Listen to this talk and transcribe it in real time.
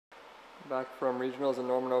Back from regionals in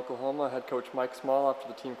Norman, Oklahoma, head coach Mike Small, after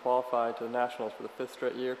the team qualified to the nationals for the 5th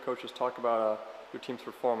straight year. Coaches, talk about your team's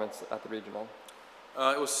performance at the regional.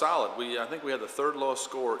 It was solid. I think we had the 3rd lowest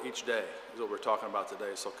score each day, is what we're talking about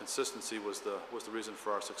today. So consistency was the reason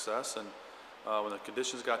for our success. And when the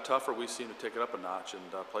conditions got tougher, we seemed to take it up a notch and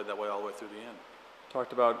played that way all the way through the end.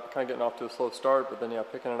 Talked about kind of getting off to a slow start, but then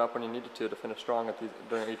picking it up when you needed to finish strong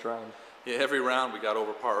during each round. Yeah, every round we got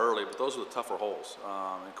over par early, but those were the tougher holes.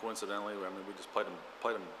 And coincidentally, I mean, we just played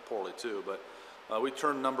them poorly too. But we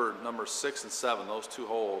turned number 6 and 7, those 2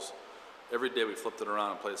 holes. Every day we flipped it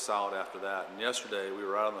around and played solid after that. And yesterday we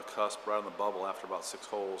were right on the cusp, right on the bubble after about 6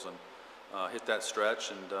 holes, and hit that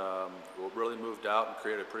stretch and really moved out and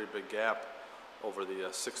created a pretty big gap over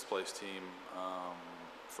the 6th place team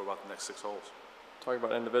for about the next 6 holes. Talking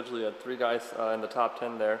about individually, you had 3 guys in the top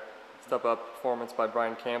 10 there. Step up performance by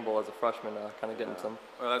Brian Campbell as a freshman, kind of getting some.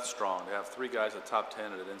 Well, that's strong. To have 3 guys in the top 10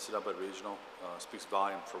 at an NCAA regional speaks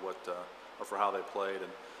volume for for how they played.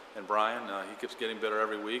 And Brian, he keeps getting better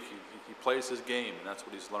every week. He plays his game, and that's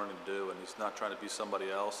what he's learning to do. And he's not trying to be somebody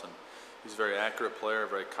else. And he's a very accurate player, a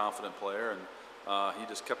very confident player. And he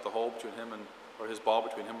just kept the hole between him or his ball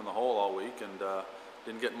between him and the hole all week, and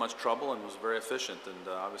didn't get in much trouble and was very efficient. And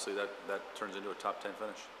obviously that turns into a top 10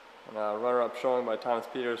 finish. And runner-up showing by Thomas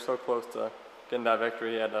Peters, so close to getting that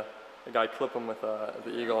victory. He had a guy clip him with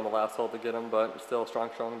the eagle on the last hole to get him, but still a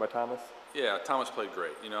strong showing by Thomas. Yeah, Thomas played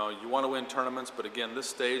great. You know, you want to win tournaments, but again, this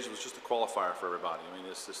stage was just a qualifier for everybody. I mean,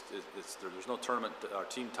 there's no tournament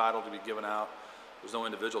team title to be given out. There's no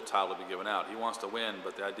individual title to be given out. He wants to win,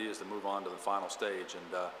 but the idea is to move on to the final stage,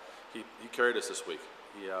 and he carried us this week.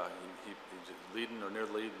 He leading or near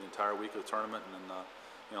the lead the entire week of the tournament, and then,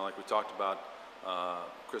 you know, like we talked about,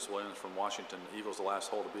 Chris Williams from Washington eagles the last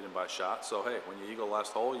hole to beat him by a shot. So hey, when you eagle the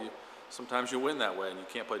last hole, sometimes you win that way, and you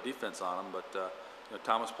can't play defense on him. But you know,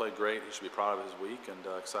 Thomas played great. He should be proud of his week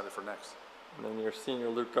and excited for next. And then your senior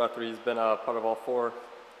Luke Guthrie, he's been a part of all 4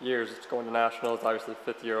 years. It's going to nationals, obviously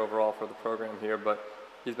 5th year overall for the program here, but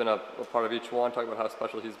he's been a part of each one. Talk about how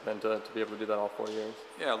special he's been to be able to do that all 4 years.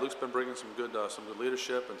 Yeah, Luke's been bringing some good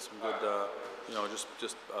leadership and some good you know,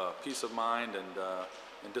 just peace of mind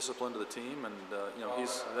and discipline to the team, and you know,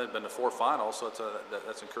 he's been to 4 finals, so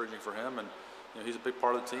that's encouraging for him, and you know, he's a big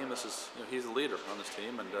part of the team. He's the leader on this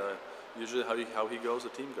team, and usually how he goes, the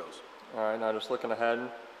team goes. All right, now just looking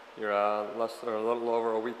ahead, you're a little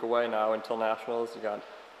over a week away now until nationals. You got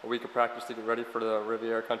a week of practice to get ready for the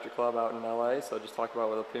Riviera Country Club out in LA. So just talk about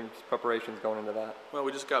what the preparations going into that. Well,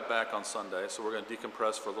 we just got back on Sunday, so we're going to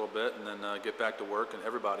decompress for a little bit and then get back to work. And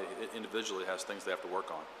everybody individually has things they have to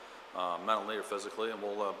work on, mentally or physically, and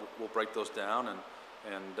we'll break those down and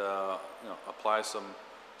you know, apply some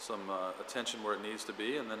attention where it needs to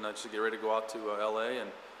be, and then just get ready to go out to LA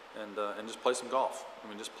and just play some golf. I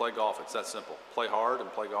mean, just play golf. It's that simple. Play hard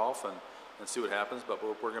and play golf and see what happens. But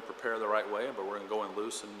we're going to prepare the right way, but we're going to go in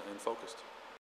loose and focused.